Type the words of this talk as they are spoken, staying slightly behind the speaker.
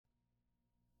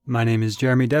My name is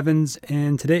Jeremy Devins,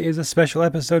 and today is a special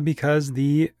episode because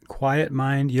the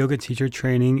Quietmind Yoga Teacher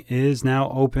Training is now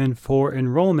open for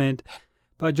enrollment,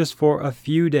 but just for a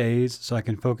few days, so I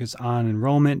can focus on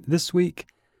enrollment this week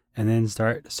and then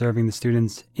start serving the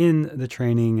students in the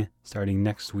training starting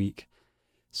next week.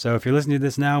 So if you're listening to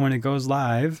this now when it goes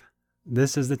live,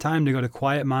 this is the time to go to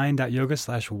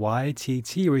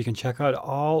quietmind.yoga/YTT where you can check out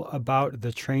all about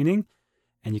the training.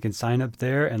 And you can sign up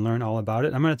there and learn all about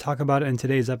it. I'm going to talk about it in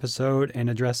today's episode and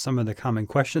address some of the common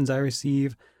questions I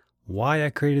receive, why I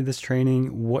created this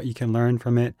training, what you can learn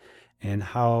from it, and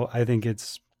how I think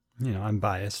it's, I'm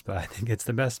biased, but I think it's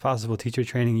the best possible teacher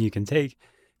training you can take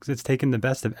because it's taken the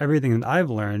best of everything that I've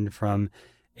learned from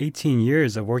 18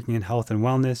 years of working in health and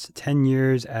wellness, 10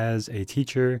 years as a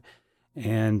teacher,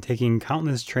 and taking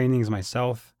countless trainings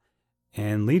myself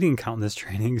and leading countless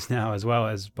trainings now as well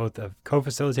as both a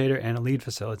co-facilitator and a lead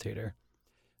facilitator.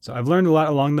 So I've learned a lot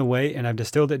along the way and I've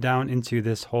distilled it down into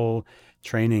this whole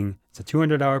training. It's a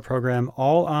 200-hour program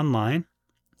all online,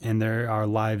 and there are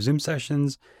live Zoom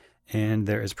sessions and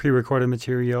there is pre-recorded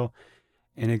material,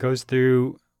 and it goes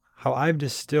through how I've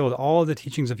distilled all the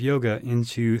teachings of yoga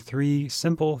into 3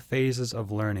 simple phases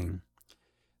of learning.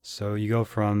 So you go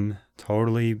from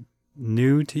totally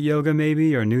new to yoga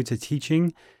maybe, or new to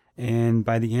teaching, and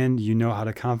by the end, you know how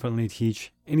to confidently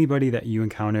teach anybody that you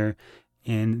encounter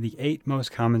in the 8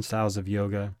 most common styles of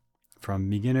yoga, from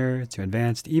beginner to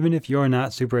advanced. Even if you're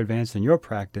not super advanced in your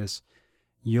practice,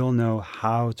 you'll know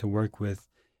how to work with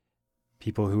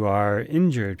people who are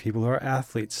injured, people who are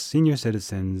athletes, senior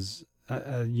citizens,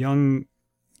 young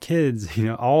kids,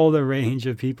 all the range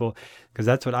of people, because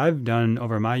that's what I've done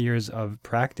over my years of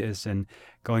practice and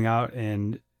going out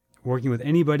and working with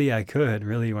anybody I could.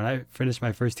 Really, when I finished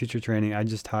my first teacher training, I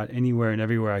just taught anywhere and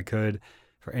everywhere I could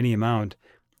for any amount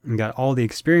and got all the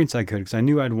experience I could because I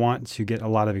knew I'd want to get a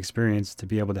lot of experience to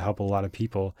be able to help a lot of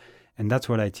people. And that's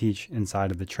what I teach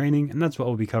inside of the training. And that's what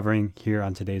we'll be covering here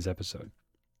on today's episode.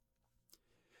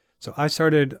 So I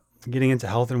started getting into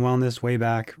health and wellness way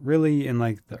back really in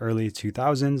like the early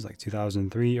 2000s, like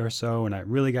 2003 or so. And I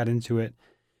really got into it.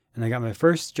 And I got my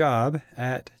first job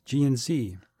at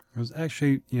GNC. It was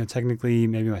actually, technically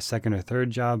maybe my second or third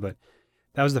job, but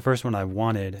that was the first one I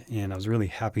wanted. And I was really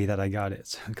happy that I got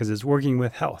it because it's working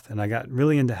with health. And I got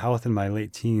really into health in my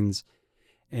late teens.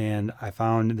 And I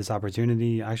found this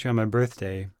opportunity actually on my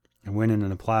birthday. I went in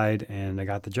and applied and I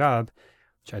got the job,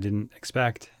 which I didn't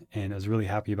expect. And I was really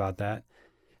happy about that.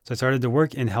 So I started to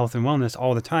work in health and wellness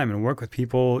all the time and work with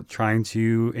people trying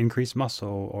to increase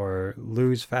muscle or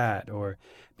lose fat or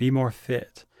be more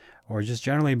fit, or just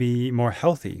generally be more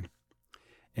healthy.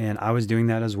 And I was doing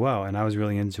that as well. And I was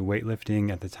really into weightlifting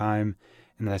at the time.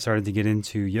 And then I started to get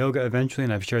into yoga eventually.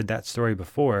 And I've shared that story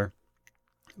before.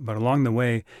 But along the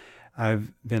way,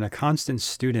 I've been a constant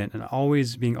student and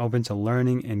always being open to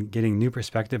learning and getting new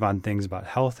perspective on things about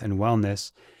health and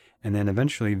wellness. And then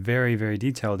eventually very, very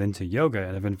detailed into yoga.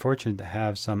 And I've been fortunate to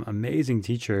have some amazing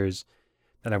teachers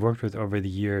that I've worked with over the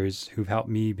years who've helped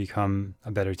me become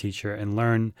a better teacher and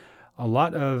learn a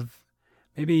lot of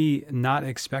maybe not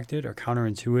expected or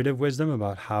counterintuitive wisdom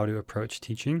about how to approach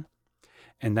teaching.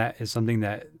 And that is something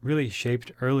that really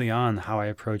shaped early on how I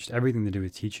approached everything to do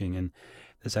with teaching. And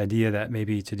this idea that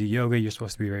maybe to do yoga, you're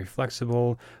supposed to be very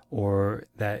flexible, or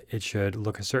that it should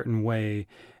look a certain way.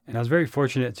 And I was very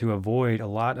fortunate to avoid a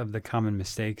lot of the common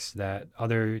mistakes that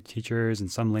other teachers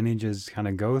and some lineages kind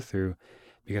of go through,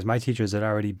 because my teachers had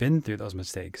already been through those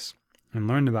mistakes and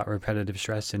learned about repetitive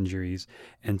stress injuries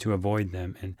and to avoid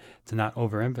them and to not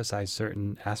overemphasize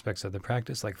certain aspects of the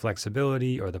practice like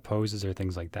flexibility or the poses or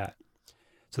things like that.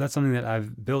 So that's something that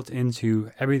I've built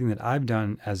into everything that I've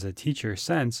done as a teacher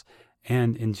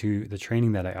and into the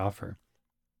training that I offer.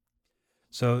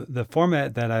 So the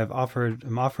format that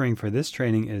I'm offering for this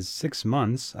training is 6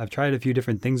 months. I've tried a few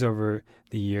different things over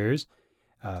the years,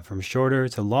 from shorter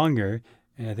to longer.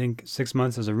 And I think 6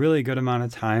 months is a really good amount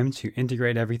of time to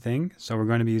integrate everything. So we're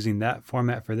going to be using that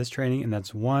format for this training. And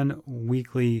that's 1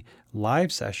 weekly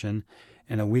live session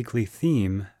and a weekly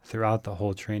theme throughout the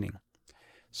whole training.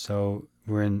 So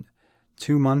we're in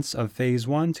 2 months of phase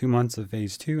 1, 2 months of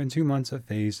phase 2, and 2 months of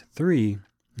phase 3.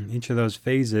 And each of those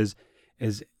phases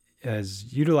is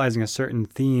utilizing a certain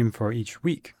theme for each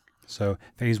week. So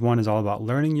phase 1 is all about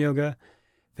learning yoga.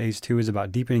 Phase 2 is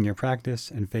about deepening your practice,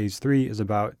 and phase 3 is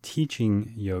about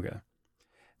teaching yoga.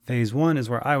 Phase 1 is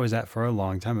where I was at for a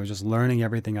long time. I was just learning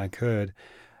everything I could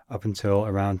up until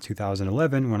around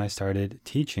 2011 when I started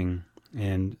teaching,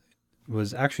 and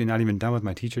was actually not even done with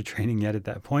my teacher training yet at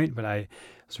that point, but I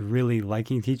was really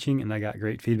liking teaching, and I got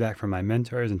great feedback from my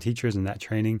mentors and teachers in that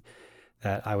training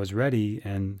that I was ready.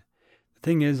 And the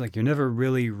thing is, like, you're never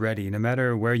really ready, no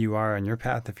matter where you are on your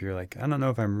path. If you're like, I don't know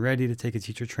if I'm ready to take a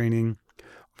teacher training,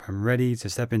 if I'm ready to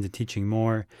step into teaching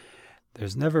more,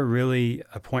 there's never really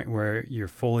a point where you're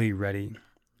fully ready.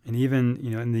 And even,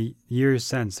 in the years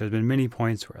since, there's been many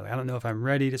points where, like, I don't know if I'm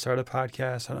ready to start a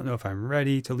podcast. I don't know if I'm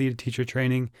ready to lead a teacher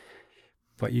training.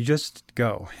 But you just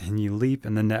go and you leap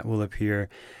and the net will appear.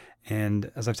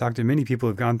 And as I've talked to many people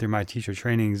who've gone through my teacher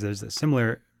trainings, there's a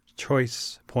similar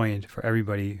choice point for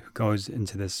everybody who goes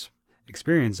into this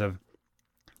experience of,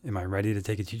 am I ready to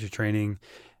take a teacher training?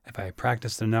 Have I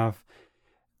practiced enough?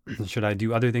 Should I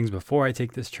do other things before I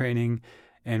take this training?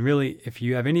 And really, if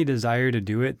you have any desire to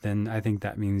do it, then I think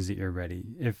that means that you're ready.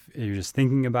 If you're just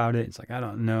thinking about it, it's like, I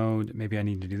don't know, maybe I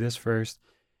need to do this first.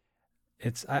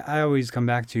 I always come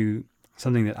back to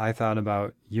something that I thought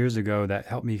about years ago that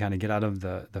helped me kind of get out of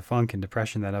the funk and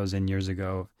depression that I was in years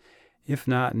ago. If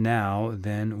not now,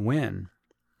 then when?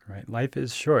 Right? Life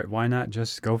is short. Why not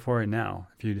just go for it now?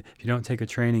 If you don't take a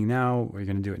training now, are you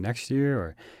going to do it next year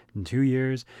or in 2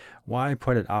 years? Why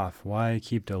put it off? Why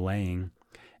keep delaying?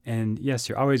 And yes,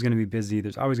 you're always going to be busy.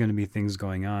 There's always going to be things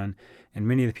going on. And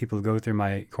many of the people who go through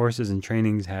my courses and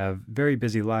trainings have very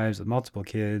busy lives with multiple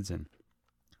kids and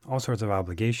all sorts of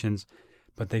obligations,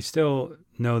 but they still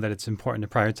know that it's important to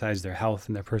prioritize their health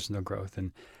and their personal growth.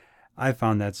 And I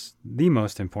found that's the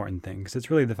most important thing because it's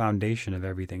really the foundation of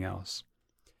everything else.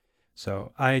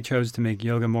 So I chose to make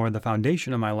yoga more the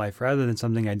foundation of my life rather than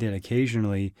something I did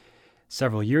occasionally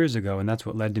several years ago. And that's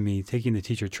what led to me taking the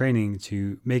teacher training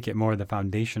to make it more the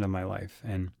foundation of my life.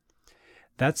 And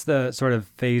that's the sort of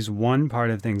phase one part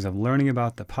of things, of learning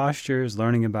about the postures,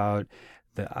 learning about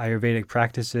the Ayurvedic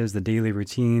practices, the daily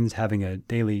routines, having a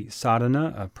daily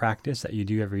sadhana, a practice that you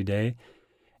do every day.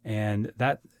 And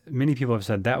that, many people have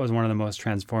said that was one of the most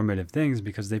transformative things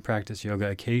because they practice yoga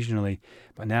occasionally,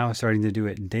 but now starting to do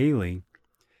it daily,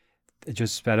 it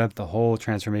just sped up the whole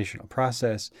transformational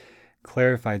process,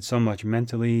 clarified so much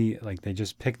mentally, like they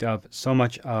just picked up so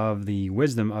much of the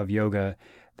wisdom of yoga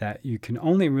that you can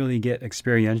only really get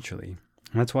experientially.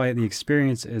 And that's why the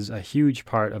experience is a huge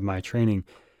part of my training.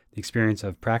 The experience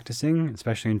of practicing,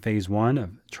 especially in phase one,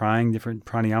 of trying different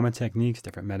pranayama techniques,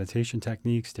 different meditation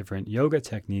techniques, different yoga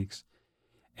techniques,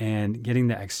 and getting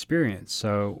that experience.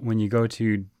 So when you go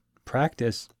to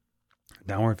practice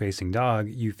downward facing dog,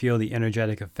 you feel the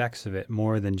energetic effects of it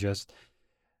more than just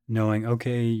knowing,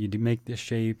 okay, you do make this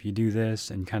shape, you do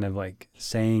this, and kind of like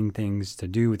saying things to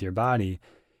do with your body.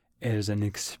 It is an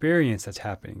experience that's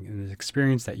happening, and an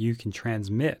experience that you can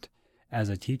transmit as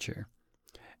a teacher.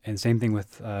 And same thing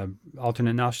with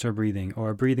alternate nostril breathing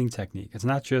or a breathing technique. It's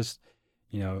not just,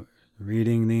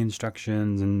 reading the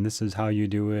instructions and this is how you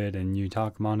do it and you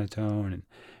talk monotone.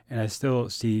 And I've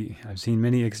seen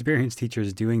many experienced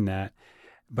teachers doing that,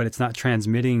 but it's not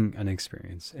transmitting an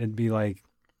experience. It'd be like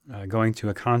going to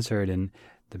a concert and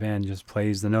the band just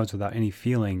plays the notes without any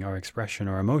feeling or expression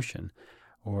or emotion,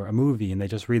 or a movie and they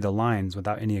just read the lines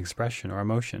without any expression or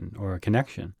emotion or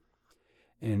connection.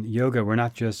 In yoga, we're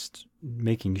not just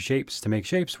making shapes to make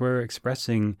shapes. We're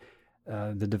expressing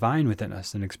the divine within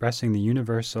us and expressing the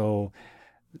universal,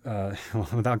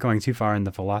 without going too far in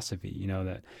the philosophy,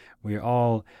 that we are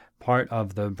all part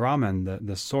of the Brahman,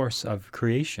 the source of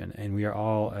creation. And we are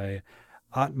all a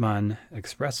Atman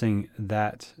expressing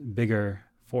that bigger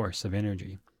force of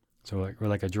energy. So we're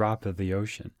like a drop of the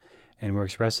ocean. And we're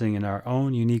expressing in our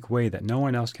own unique way that no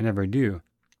one else can ever do.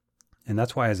 And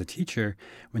that's why as a teacher,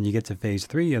 when you get to phase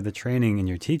 3 of the training and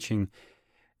you're teaching,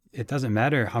 it doesn't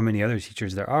matter how many other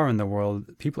teachers there are in the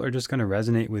world. People are just going to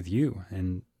resonate with you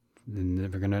and they're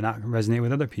going to not resonate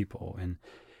with other people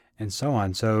and so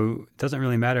on. So it doesn't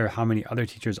really matter how many other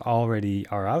teachers already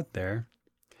are out there.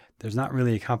 There's not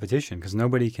really a competition because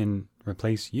nobody can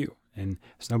replace you. And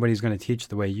so nobody's going to teach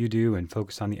the way you do and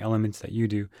focus on the elements that you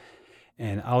do.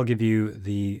 And I'll give you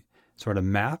the sort of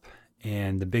map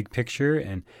and the big picture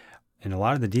and a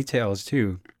lot of the details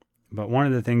too. But one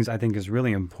of the things I think is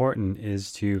really important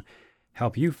is to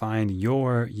help you find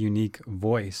your unique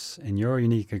voice and your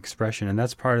unique expression. And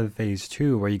that's part of phase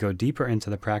 2, where you go deeper into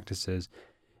the practices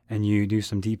and you do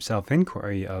some deep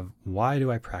self-inquiry of, why do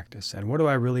I practice? And what do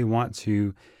I really want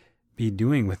to be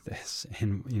doing with this?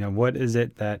 And, what is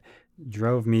it that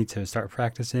drove me to start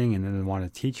practicing and then want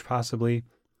to teach possibly?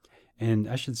 And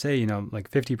I should say,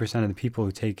 like 50% of the people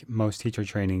who take most teacher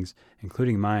trainings,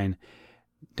 including mine,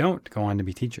 don't go on to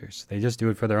be teachers. They just do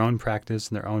it for their own practice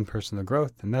and their own personal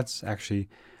growth. And that's actually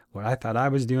what I thought I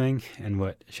was doing and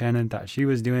what Shannon thought she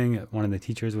was doing, one of the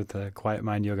teachers with the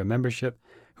Quietmind Yoga membership,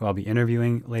 who I'll be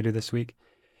interviewing later this week.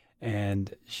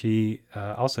 And she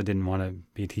also didn't want to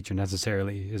be a teacher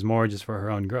necessarily. It was more just for her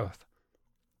own growth.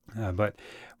 But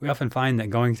we often find that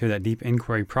going through that deep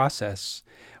inquiry process,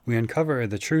 we uncover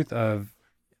the truth of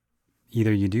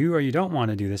either you do or you don't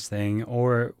want to do this thing,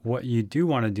 or what you do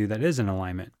want to do that is in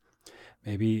alignment.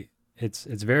 Maybe it's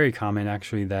very common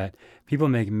actually that people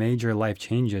make major life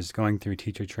changes going through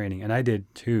teacher training, and I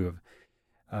did too,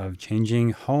 of changing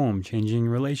home, changing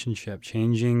relationship,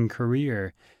 changing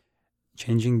career,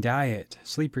 changing diet,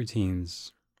 sleep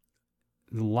routines.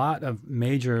 A lot of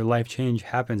major life change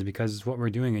happens because what we're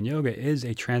doing in yoga is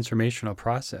a transformational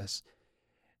process.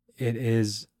 It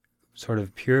is sort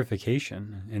of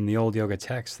purification. In the old yoga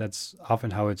text, that's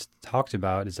often how it's talked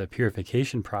about, is a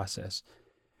purification process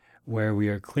where we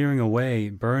are clearing away,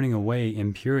 burning away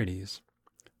impurities.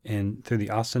 And through the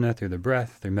asana, through the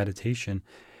breath, through meditation,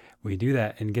 we do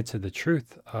that and get to the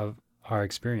truth of our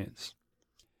experience.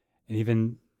 And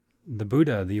even the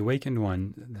Buddha, the awakened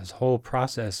one, this whole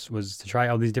process was to try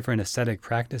all these different ascetic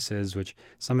practices, which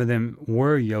some of them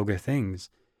were yoga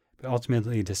things, but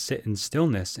ultimately to sit in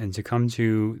stillness and to come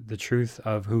to the truth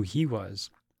of who he was,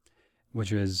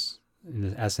 which was,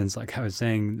 in essence, like I was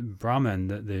saying, Brahman,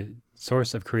 the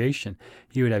source of creation.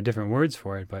 He would have different words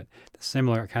for it, but the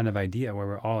similar kind of idea where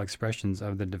we're all expressions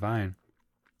of the divine.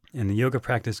 And the yoga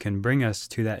practice can bring us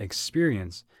to that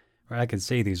experience where I could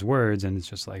say these words and it's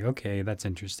just like, okay, that's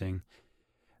interesting.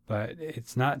 But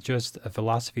it's not just a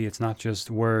philosophy. It's not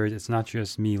just words. It's not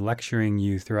just me lecturing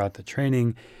you throughout the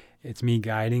training. It's me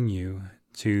guiding you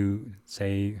to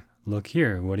say, look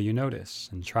here, what do you notice?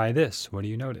 And try this, what do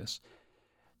you notice?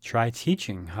 Try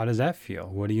teaching. How does that feel?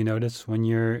 What do you notice when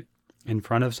you're in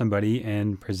front of somebody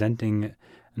and presenting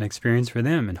an experience for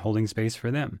them and holding space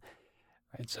for them?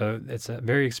 Right? So it's a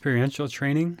very experiential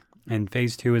training. And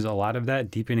phase 2 is a lot of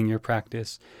that, deepening your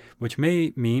practice, which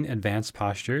may mean advanced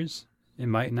postures. It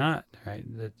might not, right?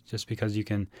 That just because you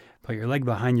can put your leg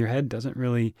behind your head doesn't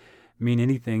really mean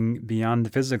anything beyond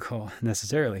the physical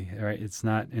necessarily, right? It's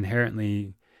not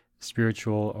inherently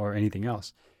spiritual or anything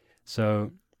else.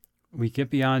 So we get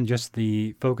beyond just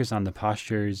the focus on the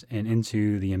postures and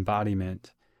into the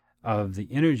embodiment of the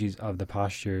energies of the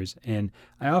postures. And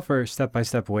I offer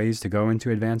step-by-step ways to go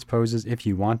into advanced poses if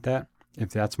you want that. If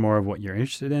that's more of what you're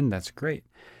interested in, that's great.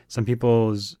 Some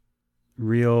people's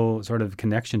real sort of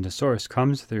connection to source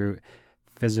comes through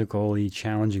physically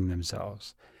challenging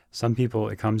themselves. Some people,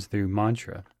 it comes through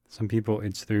mantra. Some people,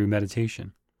 it's through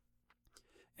meditation.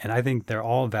 And I think they're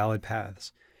all valid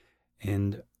paths.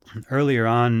 And earlier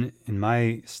on in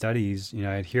my studies,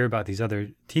 I'd hear about these other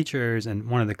teachers, and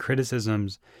one of the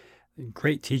criticisms,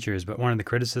 great teachers, but one of the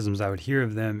criticisms I would hear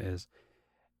of them is,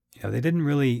 they didn't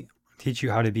really teach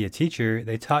you how to be a teacher.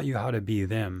 They taught you how to be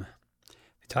them.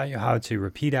 They taught you how to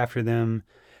repeat after them,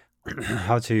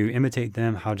 how to imitate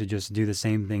them, how to just do the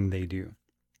same thing they do.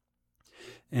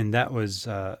 And that was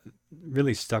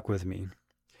really stuck with me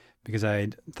because I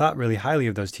thought really highly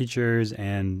of those teachers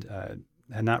and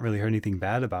had not really heard anything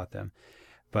bad about them.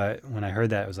 But when I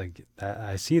heard that, it was like,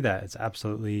 I see that. It's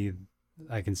absolutely,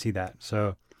 I can see that.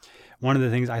 So one of the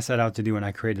things I set out to do when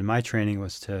I created my training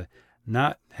was to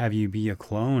not have you be a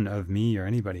clone of me or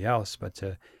anybody else, but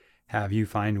to have you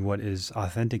find what is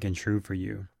authentic and true for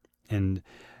you. And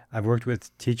I've worked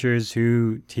with teachers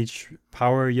who teach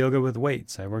power yoga with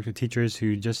weights. I worked with teachers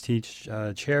who just teach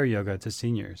chair yoga to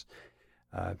seniors.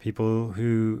 People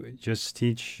who just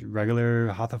teach regular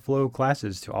Hatha flow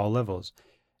classes to all levels.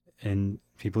 And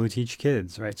people who teach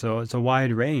kids, right? So it's a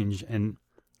wide range. And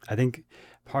I think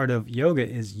part of yoga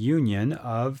is union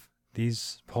of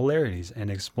these polarities and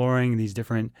exploring these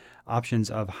different options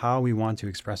of how we want to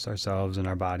express ourselves and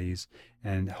our bodies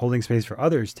and holding space for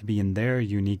others to be in their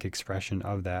unique expression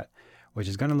of that, which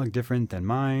is going to look different than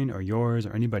mine or yours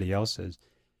or anybody else's.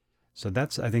 So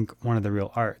that's, I think, one of the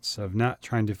real arts of not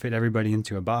trying to fit everybody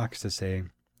into a box to say,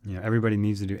 everybody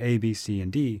needs to do A, B, C,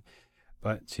 and D,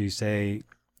 but to say,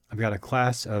 I've got a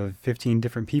class of 15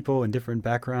 different people in different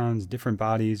backgrounds, different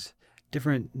bodies,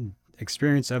 different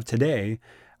experience of today.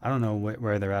 I don't know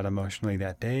where they're at emotionally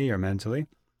that day or mentally.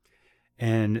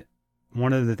 And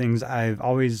one of the things I've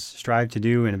always strived to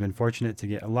do and have been fortunate to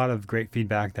get a lot of great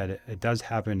feedback that it does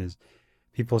happen is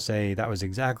people say that was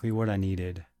exactly what I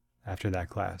needed after that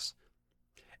class.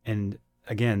 And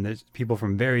again, there's people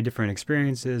from very different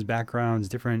experiences, backgrounds,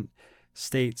 different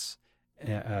states,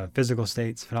 physical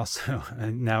states, but also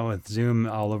now with Zoom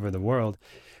all over the world.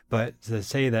 But to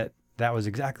say that that was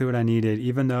exactly what I needed,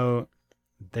 even though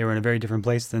they were in a very different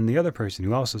place than the other person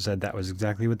who also said that was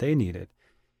exactly what they needed.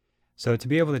 So to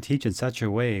be able to teach in such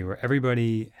a way where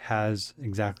everybody has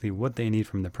exactly what they need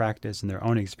from the practice and their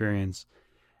own experience,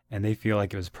 and they feel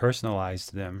like it was personalized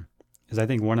to them, is I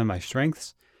think one of my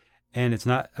strengths. And it's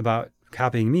not about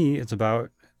copying me, it's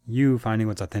about you finding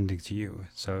what's authentic to you.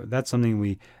 So that's something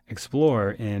we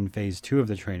explore in phase 2 of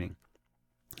the training.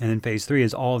 And then phase 3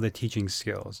 is all the teaching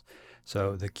skills.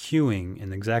 So the cueing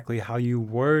and exactly how you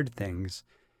word things.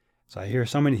 So I hear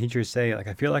so many teachers say, like,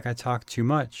 I feel like I talk too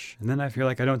much, and then I feel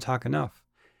like I don't talk enough.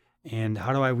 And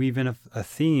how do I weave in a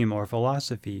theme or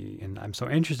philosophy? And I'm so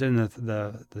interested in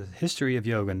the history of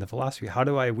yoga and the philosophy. How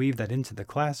do I weave that into the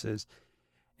classes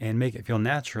and make it feel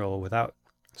natural without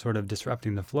sort of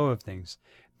disrupting the flow of things?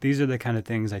 These are the kind of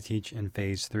things I teach in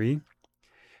phase 3,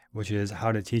 which is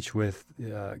how to teach with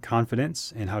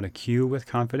confidence and how to cue with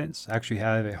confidence. I actually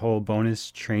have a whole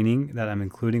bonus training that I'm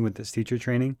including with this teacher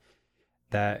training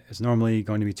that is normally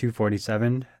going to be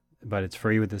 $247, but it's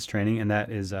free with this training, and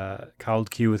that is called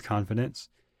Cue with Confidence.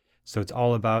 So it's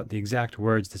all about the exact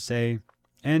words to say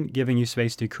and giving you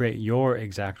space to create your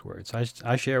exact words. So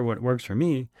I share what works for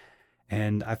me,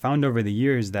 and I found over the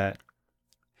years that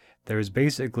there's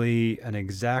basically an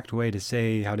exact way to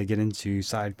say how to get into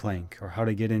side plank or how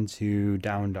to get into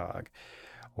down dog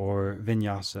or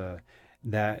vinyasa,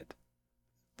 that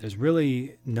there's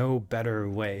really no better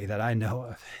way that I know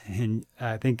of. And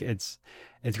I think it's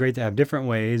great to have different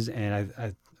ways, and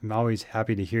I'm always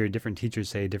happy to hear different teachers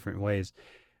say different ways.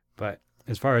 But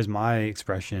as far as my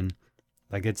expression,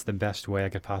 like, it's the best way I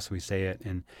could possibly say it.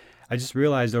 And I just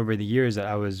realized over the years that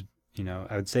I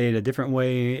would say it a different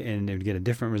way and it would get a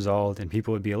different result and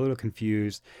people would be a little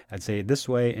confused. I'd say it this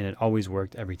way and it always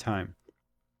worked every time.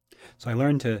 So I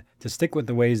learned to stick with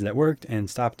the ways that worked and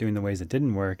stop doing the ways that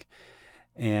didn't work.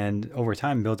 And over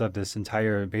time built up this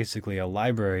entire, basically a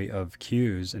library of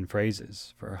cues and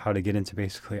phrases for how to get into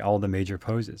basically all the major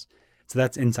poses. So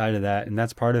that's inside of that, and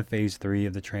that's part of phase 3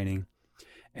 of the training.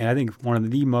 And I think one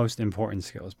of the most important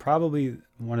skills, probably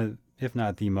one of, if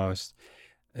not the most,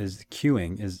 is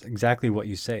cueing, is exactly what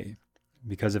you say.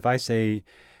 Because if I say,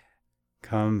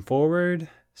 come forward,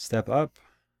 step up,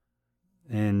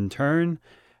 and turn,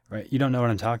 right, you don't know what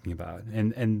I'm talking about.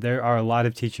 And there are a lot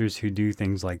of teachers who do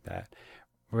things like that.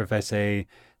 Or if I say,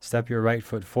 step your right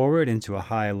foot forward into a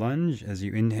high lunge. As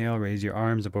you inhale, raise your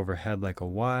arms up overhead like a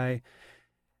Y.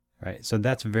 Right? So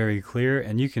that's very clear.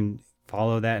 And you can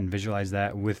follow that and visualize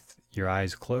that with your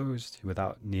eyes closed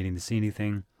without needing to see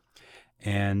anything.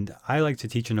 And I like to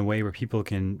teach in a way where people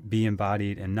can be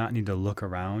embodied and not need to look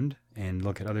around and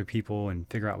look at other people and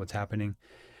figure out what's happening.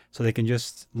 So they can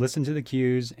just listen to the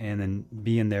cues and then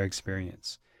be in their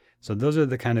experience. So those are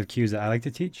the kind of cues that I like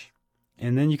to teach.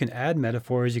 And then you can add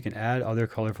metaphors, you can add other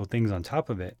colorful things on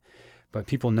top of it, but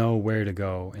people know where to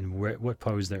go and what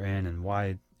pose they're in and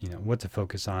why, what to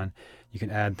focus on. You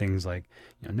can add things like,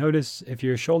 notice if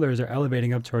your shoulders are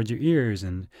elevating up towards your ears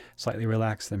and slightly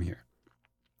relax them here.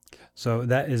 So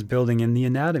that is building in the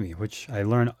anatomy, which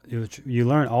you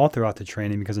learn all throughout the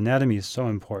training because anatomy is so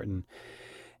important.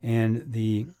 And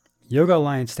the Yoga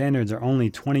Alliance standards are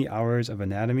only 20 hours of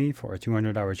anatomy for a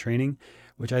 200-hour training,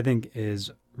 which I think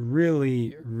is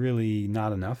really, really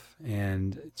not enough.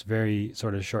 And it's very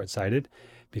sort of short-sighted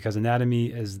because anatomy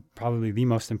is probably the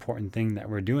most important thing that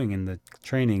we're doing in the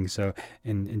training. So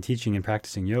in teaching and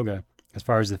practicing yoga, as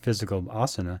far as the physical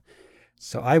asana.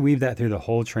 So I weave that through the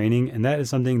whole training. And that is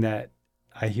something that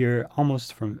I hear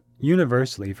almost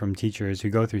universally from teachers who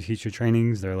go through teacher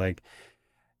trainings. They're like,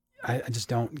 I just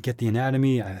don't get the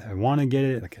anatomy. I want to get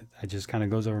it. Like, it just kind of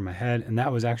goes over my head. And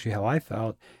that was actually how I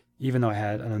felt. Even though I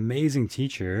had an amazing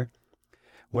teacher,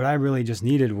 what I really just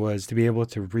needed was to be able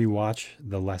to rewatch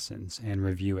the lessons and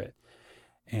review it.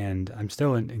 And I'm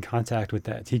still in contact with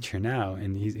that teacher now,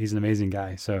 and he's an amazing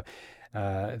guy. So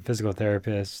physical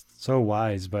therapist, so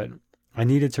wise, but I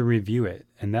needed to review it.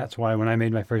 And that's why when I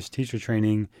made my first teacher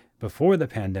training before the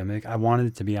pandemic, I wanted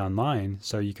it to be online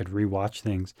so you could rewatch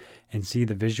things and see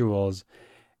the visuals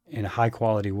in a high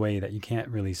quality way that you can't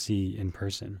really see in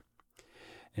person,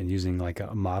 and using like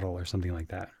a model or something like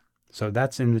that. So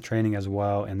that's in the training as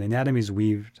well. And the anatomy is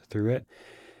weaved through it.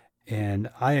 And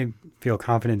I feel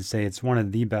confident to say it's one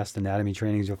of the best anatomy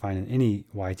trainings you'll find in any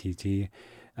YTT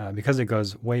because it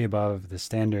goes way above the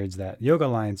standards that Yoga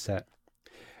Alliance set,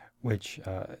 which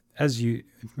as you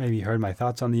maybe heard my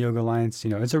thoughts on the Yoga Alliance,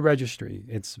 it's a registry.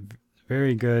 It's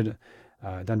very good,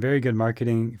 done very good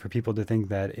marketing for people to think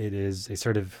that it is a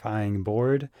certifying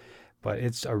board, but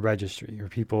it's a registry where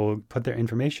people put their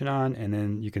information on and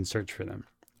then you can search for them,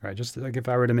 right? Just like if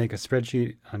I were to make a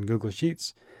spreadsheet on Google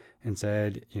Sheets and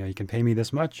said, you can pay me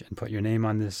this much and put your name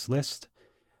on this list,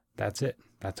 that's it.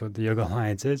 That's what the Yoga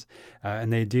Alliance is.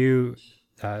 And they do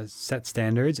set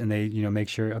standards, and they, make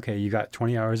sure, okay, you got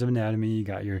 20 hours of anatomy, you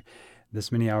got your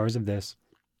this many hours of this,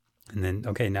 and then,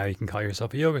 okay, now you can call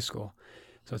yourself a yoga school.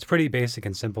 So it's pretty basic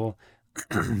and simple,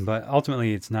 but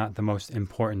ultimately it's not the most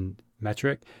important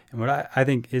metric. And what I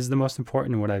think is the most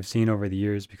important, and what I've seen over the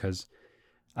years, because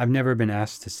I've never been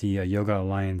asked to see a Yoga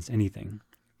Alliance anything.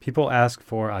 People ask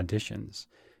for auditions.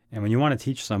 And when you want to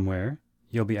teach somewhere,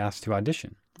 you'll be asked to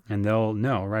audition. And they'll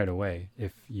know right away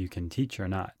if you can teach or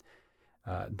not.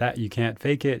 That you can't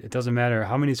fake it. It doesn't matter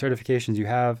how many certifications you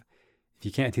have. If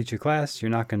you can't teach a class,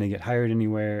 you're not going to get hired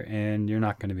anywhere, and you're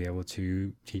not going to be able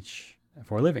to teach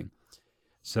for a living.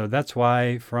 So that's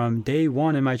why from day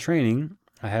one in my training,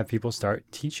 I have people start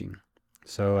teaching.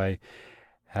 So I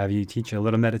have you teach a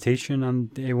little meditation on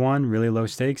day one, really low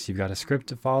stakes. You've got a script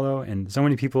to follow. And so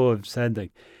many people have said,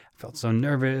 like, I felt so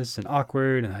nervous and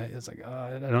awkward. And it's like,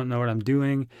 oh, I don't know what I'm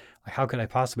doing. Like, how could I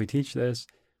possibly teach this?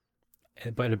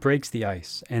 But it breaks the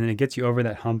ice, and it gets you over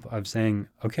that hump of saying,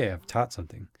 okay, I've taught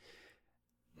something.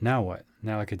 Now what?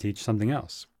 Now I could teach something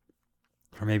else,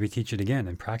 or maybe teach it again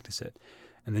and practice it.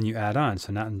 And then you add on.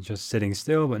 So not just sitting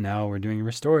still, but now we're doing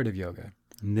restorative yoga,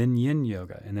 and then yin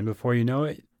yoga. And then before you know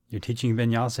it, you're teaching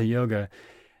vinyasa yoga,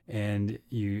 and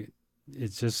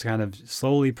it's just kind of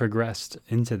slowly progressed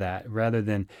into that rather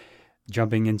than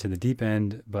jumping into the deep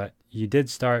end. But you did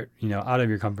start, out of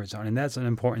your comfort zone. And that's an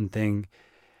important thing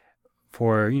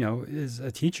for, as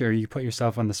a teacher. You put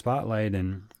yourself on the spotlight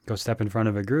and go step in front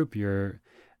of a group. You're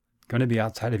going to be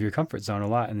outside of your comfort zone a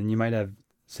lot. And then you might have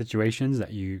situations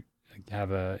that you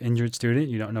have an injured student,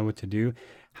 you don't know what to do.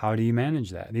 How do you manage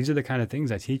that? These are the kind of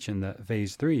things I teach in the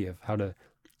phase 3 of how to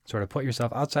sort of put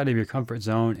yourself outside of your comfort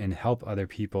zone and help other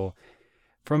people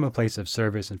from a place of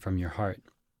service and from your heart.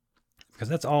 Because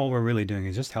that's all we're really doing,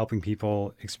 is just helping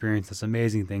people experience this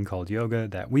amazing thing called yoga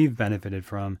that we've benefited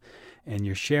from. And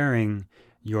you're sharing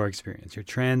your experience. You're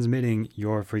transmitting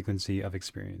your frequency of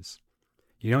experience.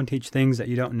 You don't teach things that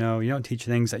you don't know. You don't teach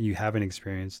things that you haven't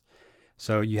experienced.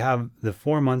 So you have the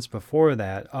 4 months before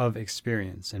that of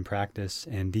experience and practice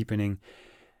and deepening.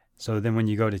 So then when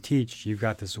you go to teach, you've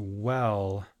got this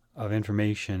well of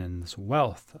information and this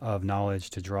wealth of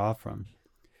knowledge to draw from,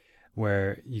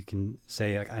 where you can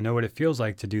say, I know what it feels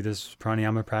like to do this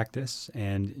pranayama practice.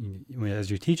 And as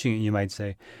you're teaching it, you might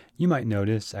say, you might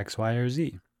notice X, Y, or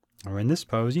Z. Or in this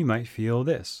pose, you might feel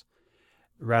this.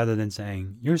 Rather than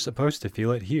saying, you're supposed to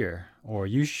feel it here, or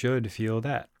you should feel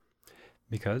that.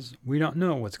 Because we don't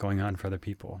know what's going on for other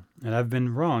people. And I've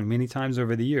been wrong many times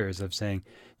over the years of saying,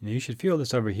 you should feel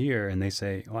this over here. And they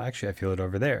say, well, actually, I feel it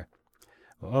over there.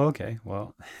 Well, okay,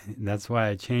 well, that's why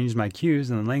I changed my cues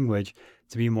and the language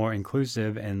to be more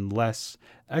inclusive and less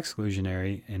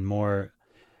exclusionary and more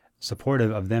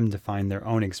supportive of them to find their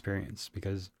own experience,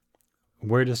 because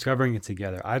we're discovering it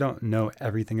together. I don't know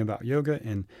everything about yoga,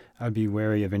 and I'd be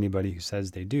wary of anybody who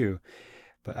says they do.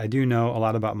 But I do know a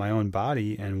lot about my own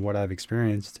body and what I've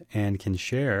experienced, and can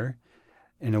share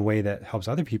in a way that helps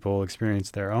other people experience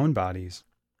their own bodies,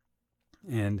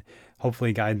 and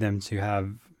hopefully guide them to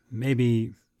have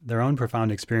maybe their own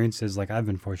profound experiences like I've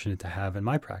been fortunate to have in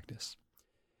my practice.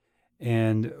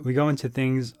 And we go into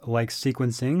things like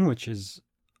sequencing, which is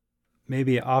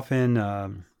maybe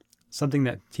often something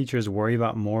that teachers worry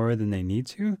about more than they need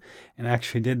to. And I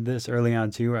actually did this early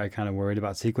on too, where I kind of worried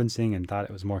about sequencing and thought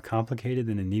it was more complicated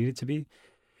than it needed to be.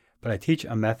 But I teach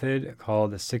a method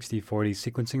called the 60-40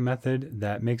 sequencing method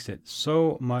that makes it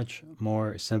so much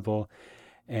more simple.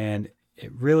 And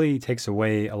it really takes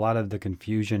away a lot of the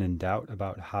confusion and doubt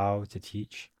about how to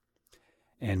teach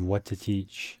and what to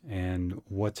teach and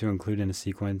what to include in a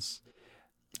sequence.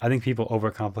 I think people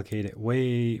overcomplicate it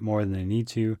way more than they need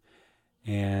to.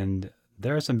 And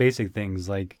there are some basic things,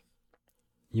 like,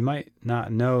 you might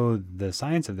not know the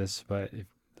science of this, but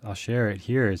I'll share it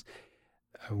here, is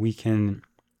we can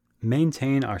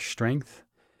maintain our strength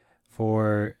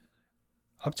for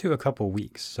up to a couple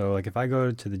weeks. So like if I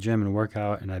go to the gym and work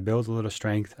out and I build a little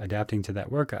strength adapting to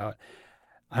that workout,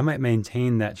 I might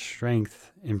maintain that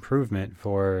strength improvement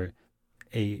for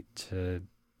 8 to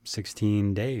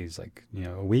 16 days, like,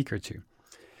 a week or two.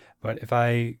 But if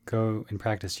I go and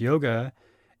practice yoga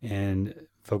and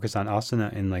focus on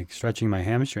asana and like stretching my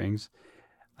hamstrings,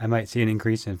 I might see an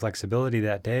increase in flexibility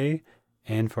that day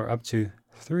and for up to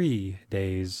 3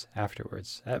 days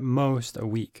afterwards, at most a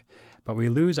week. But we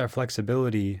lose our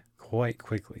flexibility quite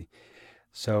quickly.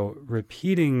 So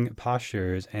repeating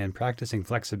postures and practicing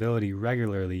flexibility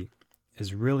regularly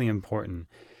is really important.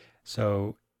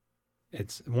 So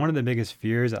it's one of the biggest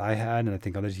fears that I had, and I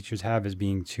think other teachers have, is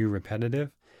being too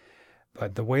repetitive.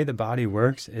 But the way the body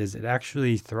works is it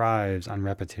actually thrives on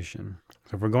repetition.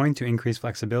 So if we're going to increase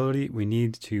flexibility, we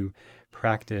need to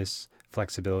practice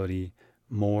flexibility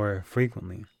more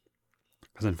frequently.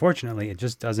 Because unfortunately, it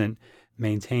just doesn't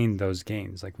maintain those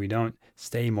gains. Like, we don't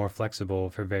stay more flexible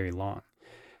for very long.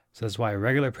 So that's why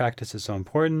regular practice is so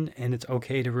important, and it's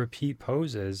okay to repeat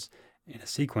poses in a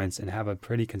sequence and have a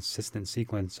pretty consistent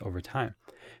sequence over time.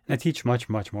 And I teach much,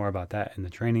 much more about that in the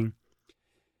training.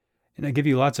 And I give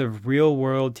you lots of real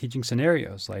world teaching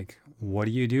scenarios, like what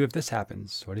do you do if this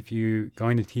happens? What if you're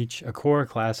going to teach a core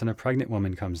class and a pregnant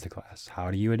woman comes to class?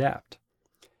 How do you adapt?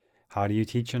 How do you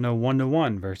teach in a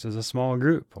one-to-one versus a small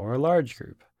group or a large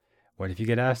group? What if you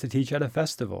get asked to teach at a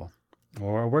festival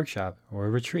or a workshop or a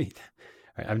retreat?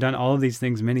 Right, I've done all of these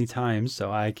things many times,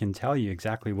 so I can tell you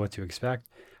exactly what to expect,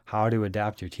 how to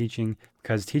adapt your teaching,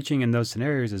 because teaching in those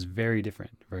scenarios is very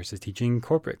different versus teaching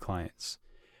corporate clients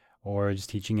or just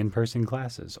teaching in-person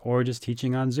classes or just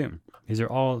teaching on Zoom. These are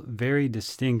all very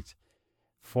distinct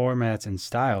formats and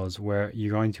styles where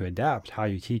you're going to adapt how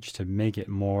you teach to make it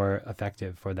more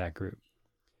effective for that group.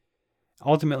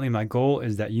 Ultimately, my goal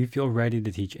is that you feel ready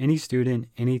to teach any student,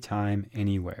 anytime,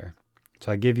 anywhere.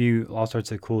 So I give you all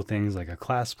sorts of cool things like a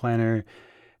class planner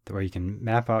where you can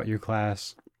map out your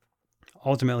class.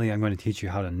 Ultimately, I'm going to teach you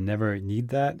how to never need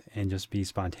that and just be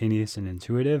spontaneous and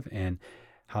intuitive, and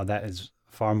how that is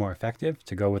far more effective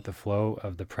to go with the flow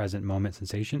of the present moment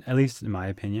sensation, at least in my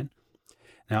opinion.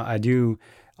 Now, I do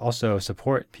also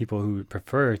support people who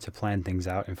prefer to plan things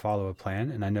out and follow a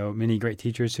plan, and I know many great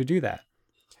teachers who do that.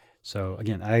 So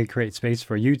again, I create space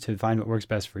for you to find what works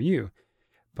best for you,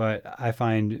 but I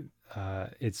find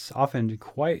it's often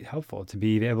quite helpful to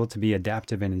be able to be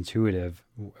adaptive and intuitive,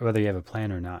 whether you have a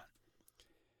plan or not.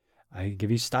 I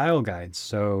give you style guides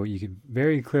so you can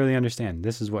very clearly understand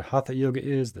this is what Hatha Yoga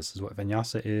is, this is what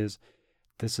Vinyasa is,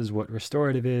 this is what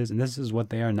restorative is, and this is what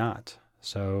they are not.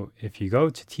 So if you go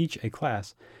to teach a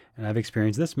class, and I've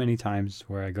experienced this many times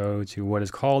where I go to what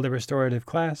is called a restorative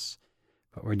class,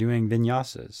 but we're doing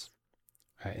vinyasas,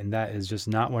 right? And that is just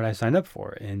not what I signed up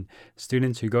for. And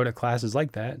students who go to classes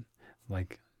like that,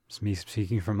 like me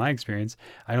speaking from my experience,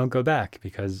 I don't go back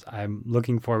because I'm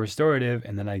looking for restorative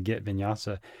and then I get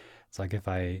vinyasa. It's like if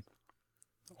I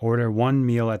order one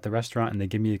meal at the restaurant and they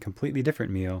give me a completely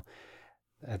different meal,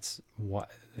 that's what,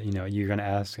 you're going to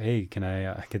ask, hey, can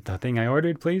I get the thing I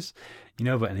ordered, please?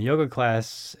 But in a yoga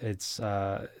class, it's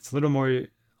a little more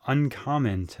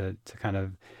uncommon to kind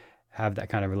of have that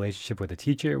kind of relationship with a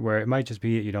teacher where it might just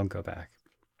be that you don't go back.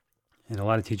 And a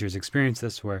lot of teachers experience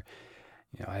this where,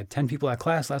 I had 10 people at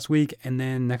class last week and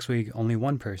then next week only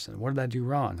one person. What did I do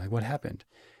wrong? Like, what happened?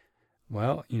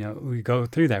 Well, we go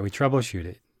through that. We troubleshoot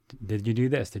it. Did you do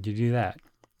this? Did you do that?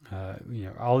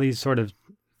 All these sort of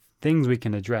things we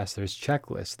can address. There's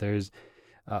checklists. There's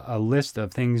a list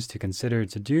of things to consider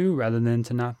to do rather than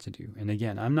to not to do. And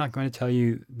again, I'm not going to tell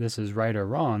you this is right or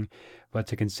wrong, but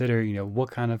to consider,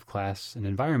 what kind of class and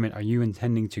environment are you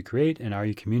intending to create, and are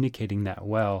you communicating that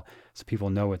well so people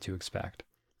know what to expect?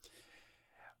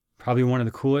 Probably one of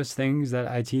the coolest things that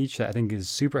I teach that I think is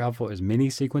super helpful is mini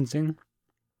sequencing.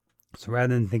 So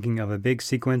rather than thinking of a big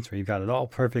sequence where you've got it all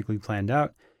perfectly planned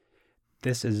out,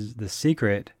 this is the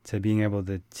secret to being able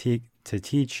to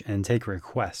teach and take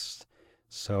requests.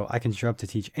 So I can show up to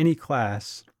teach any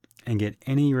class and get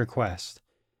any request,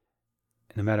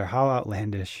 no matter how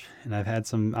outlandish, and I've had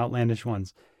some outlandish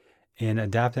ones, and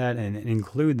adapt that and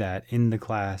include that in the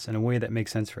class in a way that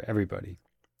makes sense for everybody.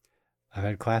 I've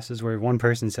had classes where one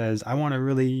person says, I want a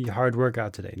really hard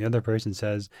workout today. The other person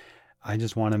says, I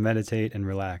just want to meditate and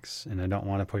relax, and I don't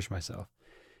want to push myself.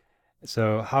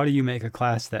 So how do you make a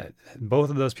class that both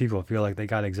of those people feel like they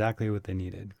got exactly what they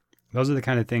needed? Those are the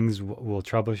kind of things we'll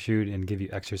troubleshoot and give you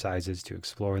exercises to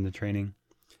explore in the training.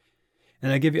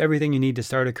 And I give you everything you need to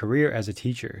start a career as a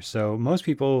teacher. So most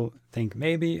people think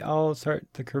maybe I'll start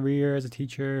the career as a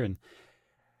teacher. And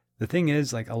the thing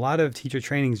is, like, a lot of teacher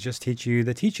trainings just teach you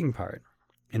the teaching part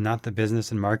and not the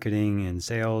business and marketing and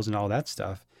sales and all that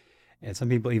stuff. And some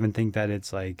people even think that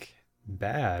it's like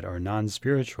bad or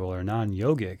non-spiritual or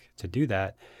non-yogic to do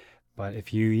that. But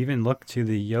if you even look to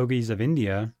the yogis of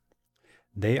India,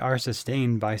 they are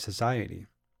sustained by society.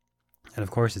 And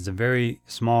of course, it's a very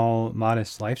small,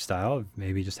 modest lifestyle of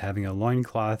maybe just having a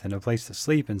loincloth and a place to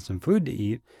sleep and some food to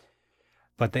eat.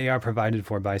 But they are provided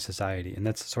for by society. And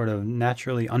that's sort of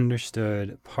naturally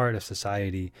understood part of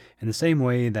society in the same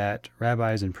way that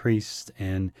rabbis and priests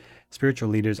and spiritual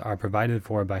leaders are provided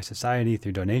for by society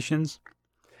through donations.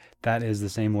 That is the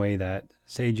same way that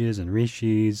sages and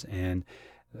rishis and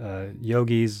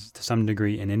yogis to some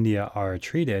degree in India are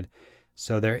treated.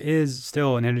 So there is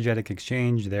still an energetic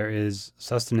exchange. There is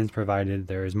sustenance provided.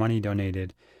 There is money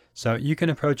donated. So you can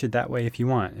approach it that way if you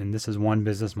want. And this is one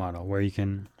business model where you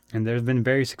can, and there's been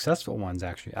very successful ones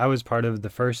actually. I was part of the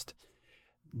first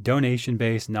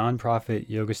donation-based nonprofit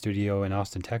yoga studio in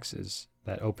Austin, Texas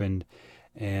that opened.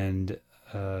 And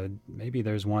Maybe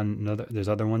there's there's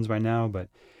other ones by now, but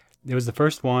it was the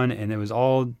first one, and it was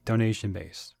all donation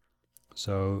based.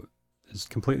 So it's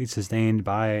completely sustained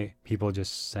by people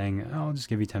just saying, "Oh, I'll just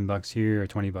give you $10 here or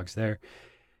 $20 there,"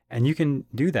 and you can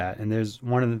do that. And there's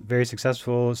one of the very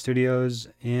successful studios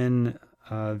in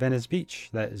Venice Beach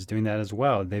that is doing that as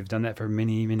well. They've done that for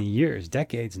many, many years,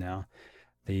 decades now.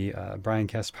 The Brian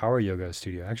Kess Power Yoga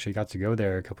Studio. I actually got to go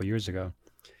there a couple years ago.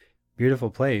 Beautiful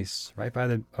place right by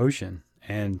the ocean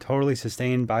and totally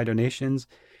sustained by donations.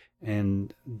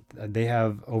 And they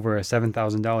have over a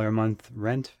 $7,000 a month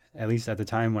rent, at least at the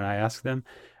time when I asked them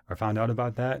or found out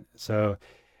about that. So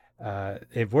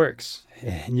it works,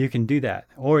 and you can do that.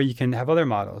 Or you can have other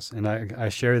models. And I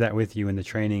share that with you in the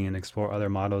training and explore other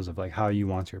models of like how you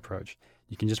want to approach.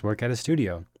 You can just work at a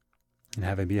studio and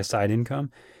have it be a side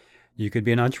income. You could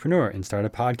be an entrepreneur and start a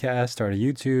podcast, start a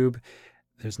YouTube.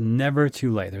 There's never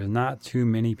too late. There's not too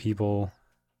many people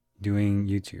doing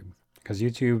YouTube, because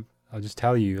YouTube, I'll just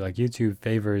tell you, like YouTube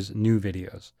favors new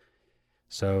videos.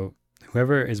 So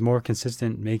whoever is more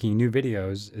consistent making new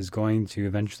videos is going to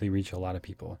eventually reach a lot of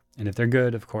people. And if they're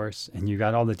good, of course, and you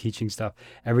got all the teaching stuff,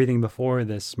 everything before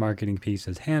this marketing piece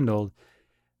is handled,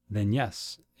 then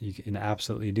yes, you can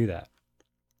absolutely do that.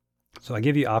 So I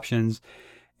give you options,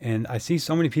 and I see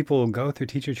so many people go through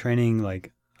teacher training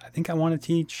like, I think I want to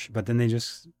teach, but then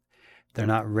they're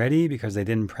not ready because they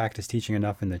didn't practice teaching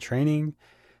enough in the training.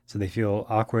 So they feel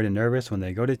awkward and nervous when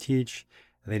they go to teach.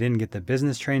 They didn't get the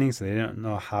business training, so they don't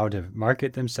know how to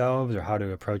market themselves or how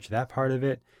to approach that part of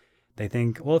it. They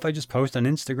think, well, if I just post on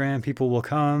Instagram, people will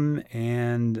come,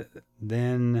 and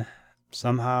then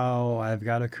somehow I've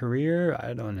got a career.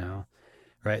 I don't know.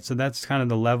 Right? So that's kind of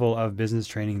the level of business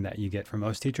training that you get from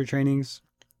most teacher trainings.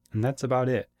 And that's about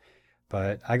it.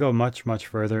 But I go much, much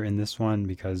further in this one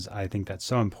because I think that's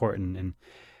so important. And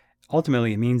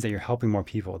ultimately, it means that you're helping more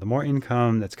people. The more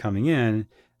income that's coming in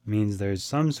means there's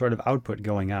some sort of output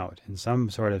going out and some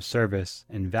sort of service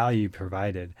and value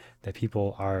provided that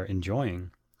people are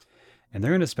enjoying. And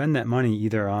they're going to spend that money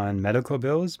either on medical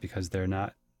bills because they're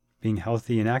not being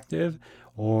healthy and active,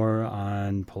 or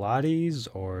on Pilates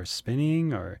or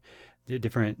spinning or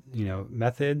different,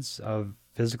 methods of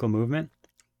physical movement.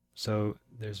 So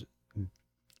there's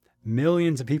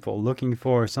millions of people looking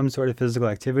for some sort of physical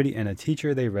activity and a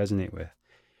teacher they resonate with.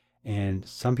 And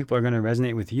some people are going to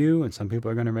resonate with you, and some people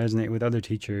are going to resonate with other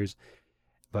teachers.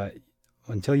 But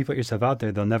until you put yourself out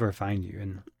there, they'll never find you.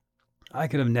 And I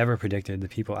could have never predicted the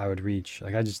people I would reach.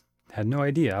 Like, I just had no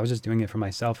idea. I was just doing it for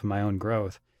myself and my own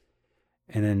growth.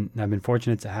 And then I've been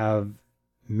fortunate to have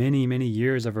many, many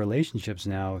years of relationships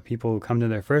now. People come to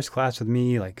their first class with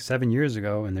me like 7 years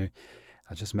ago, and I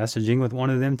was just messaging with one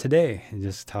of them today and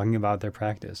just talking about their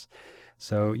practice.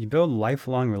 So you build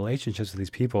lifelong relationships with these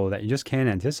people that you just can't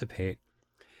anticipate.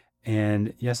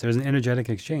 And yes, there's an energetic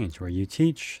exchange where you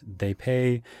teach, they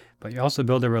pay, but you also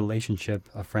build a relationship,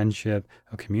 a friendship,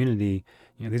 a community.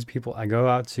 These people I go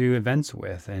out to events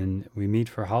with, and we meet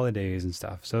for holidays and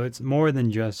stuff. So it's more than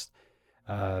just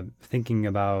thinking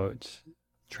about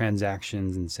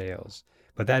transactions and sales.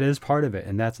 But that is part of it,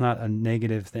 and that's not a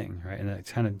negative thing, right? And I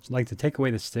kind of like to take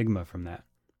away the stigma from that.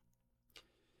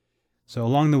 So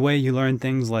along the way, you learn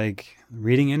things like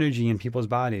reading energy in people's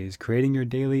bodies, creating your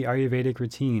daily Ayurvedic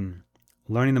routine,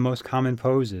 learning the most common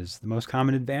poses, the most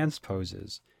common advanced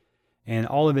poses. And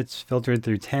all of it's filtered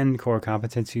through 10 core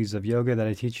competencies of yoga that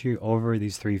I teach you over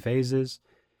these 3 phases.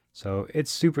 So it's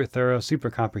super thorough, super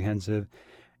comprehensive.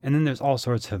 And then there's all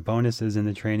sorts of bonuses in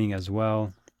the training as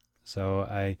well. So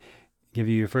I give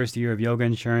you your first year of yoga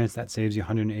insurance. That saves you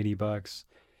 $180.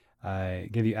 I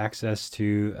give you access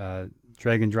to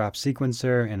drag and drop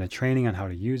sequencer and a training on how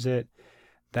to use it.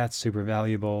 That's super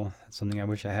valuable. That's something I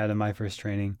wish I had in my first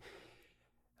training.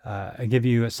 I give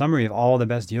you a summary of all the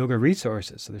best yoga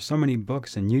resources. So there's so many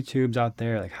books and YouTubes out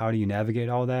there. Like, how do you navigate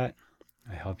all that?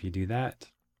 I help you do that.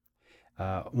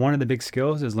 One of the big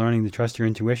skills is learning to trust your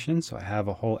intuition. So I have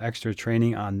a whole extra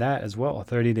training on that as well. A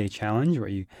 30-day challenge where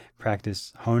you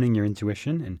practice honing your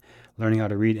intuition and learning how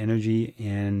to read energy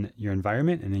in your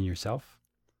environment and in yourself.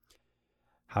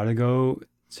 How to go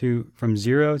from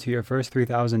zero to your first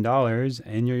 $3,000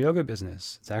 in your yoga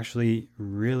business. It's actually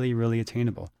really, really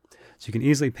attainable. So you can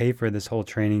easily pay for this whole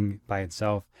training by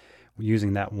itself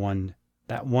using that one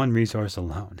resource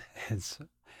alone.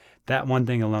 That one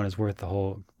thing alone is worth the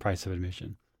whole price of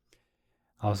admission.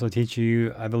 I also teach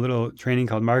you, I have a little training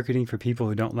called Marketing for People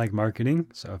Who Don't Like Marketing.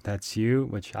 So if that's you,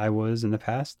 which I was in the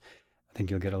past, I think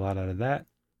you'll get a lot out of that.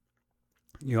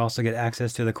 You also get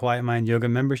access to the Quietmind Yoga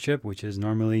membership, which is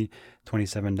normally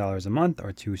 $27 a month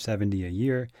or $270 a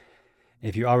year.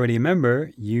 If you're already a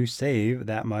member, you save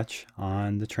that much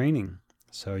on the training.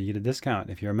 So you get a discount.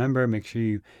 If you're a member, make sure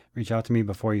you reach out to me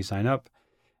before you sign up.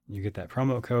 You get that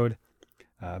promo code.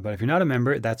 But if you're not a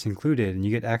member, that's included, and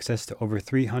you get access to over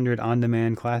 300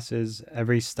 on-demand classes,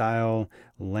 every style,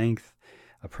 length,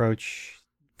 approach,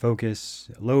 focus,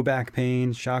 low back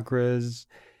pain, chakras.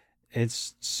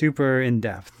 It's super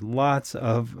in-depth. Lots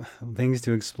of things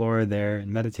to explore there.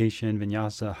 Meditation,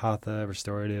 vinyasa, hatha,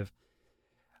 restorative.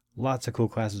 Lots of cool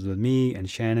classes with me and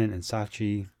Shannon and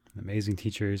Sachi, amazing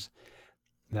teachers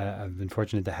that I've been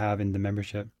fortunate to have in the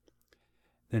membership.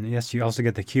 Then yes, you also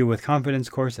get the Cue with Confidence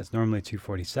course. That's normally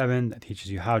 $247. That teaches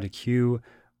you how to cue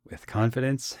with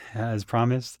confidence, as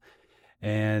promised.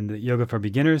 And the Yoga for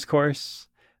Beginners course,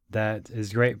 that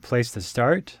is a great place to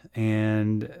start.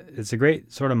 And it's a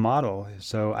great sort of model.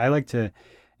 So I like to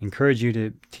encourage you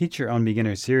to teach your own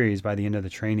beginner series by the end of the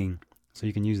training. So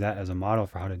you can use that as a model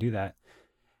for how to do that.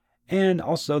 And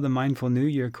also the Mindful New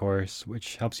Year course,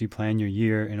 which helps you plan your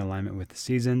year in alignment with the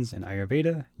seasons in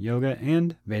Ayurveda, yoga,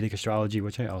 and Vedic astrology,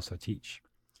 which I also teach.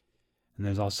 And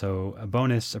there's also a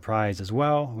bonus surprise as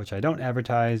well, which I don't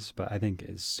advertise, but I think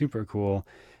is super cool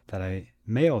that I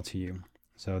mail to you.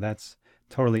 So that's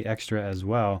totally extra as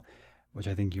well, which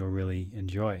I think you'll really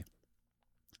enjoy.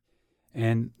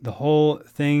 And the whole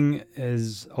thing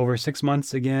is over 6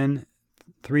 months again.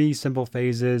 3 simple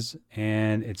phases,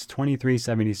 and it's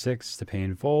 $23.76 to pay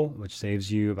in full, which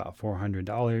saves you about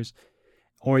 $400.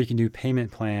 Or you can do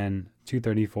payment plan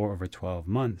 $234 over 12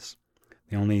 months.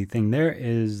 The only thing there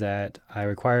is that I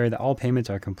require that all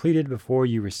payments are completed before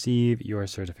you receive your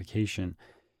certification,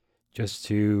 just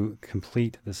to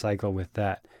complete the cycle with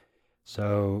that.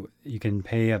 So you can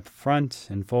pay up front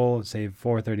in full, save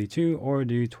 $432, or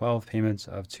do 12 payments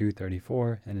of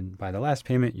 $234, and by the last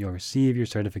payment, you'll receive your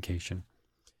certification.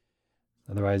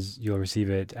 Otherwise, you'll receive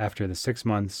it after the 6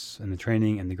 months and the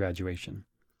training and the graduation.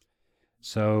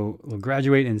 So we'll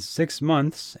graduate in 6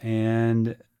 months,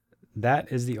 and that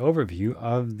is the overview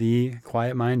of the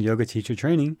Quietmind Yoga Teacher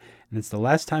Training. And it's the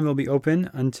last time it'll be open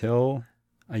until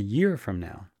a year from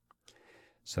now.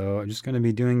 So I'm just going to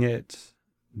be doing it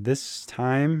this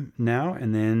time now,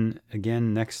 and then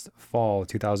again next fall,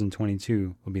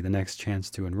 2022, will be the next chance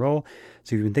to enroll.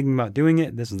 So if you've been thinking about doing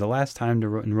it, this is the last time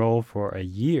to enroll for a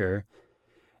year.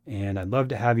 And I'd love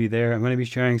to have you there. I'm going to be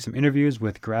sharing some interviews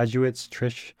with graduates,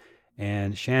 Trish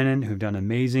and Shannon, who've done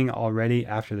amazing already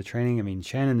after the training. I mean,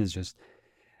 Shannon has just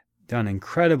done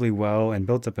incredibly well and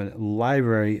built up a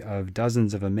library of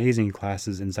dozens of amazing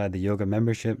classes inside the yoga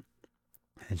membership.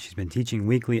 And she's been teaching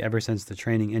weekly ever since the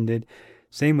training ended.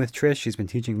 Same with Trish. She's been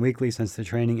teaching weekly since the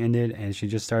training ended, and she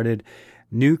just started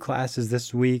new classes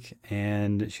this week.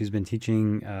 And she's been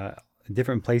teaching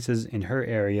different places in her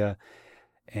area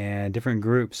and different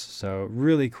groups. So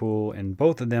really cool. And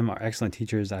both of them are excellent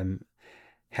teachers. I'm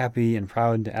happy and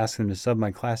proud to ask them to sub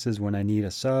my classes when I need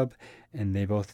a sub. And they both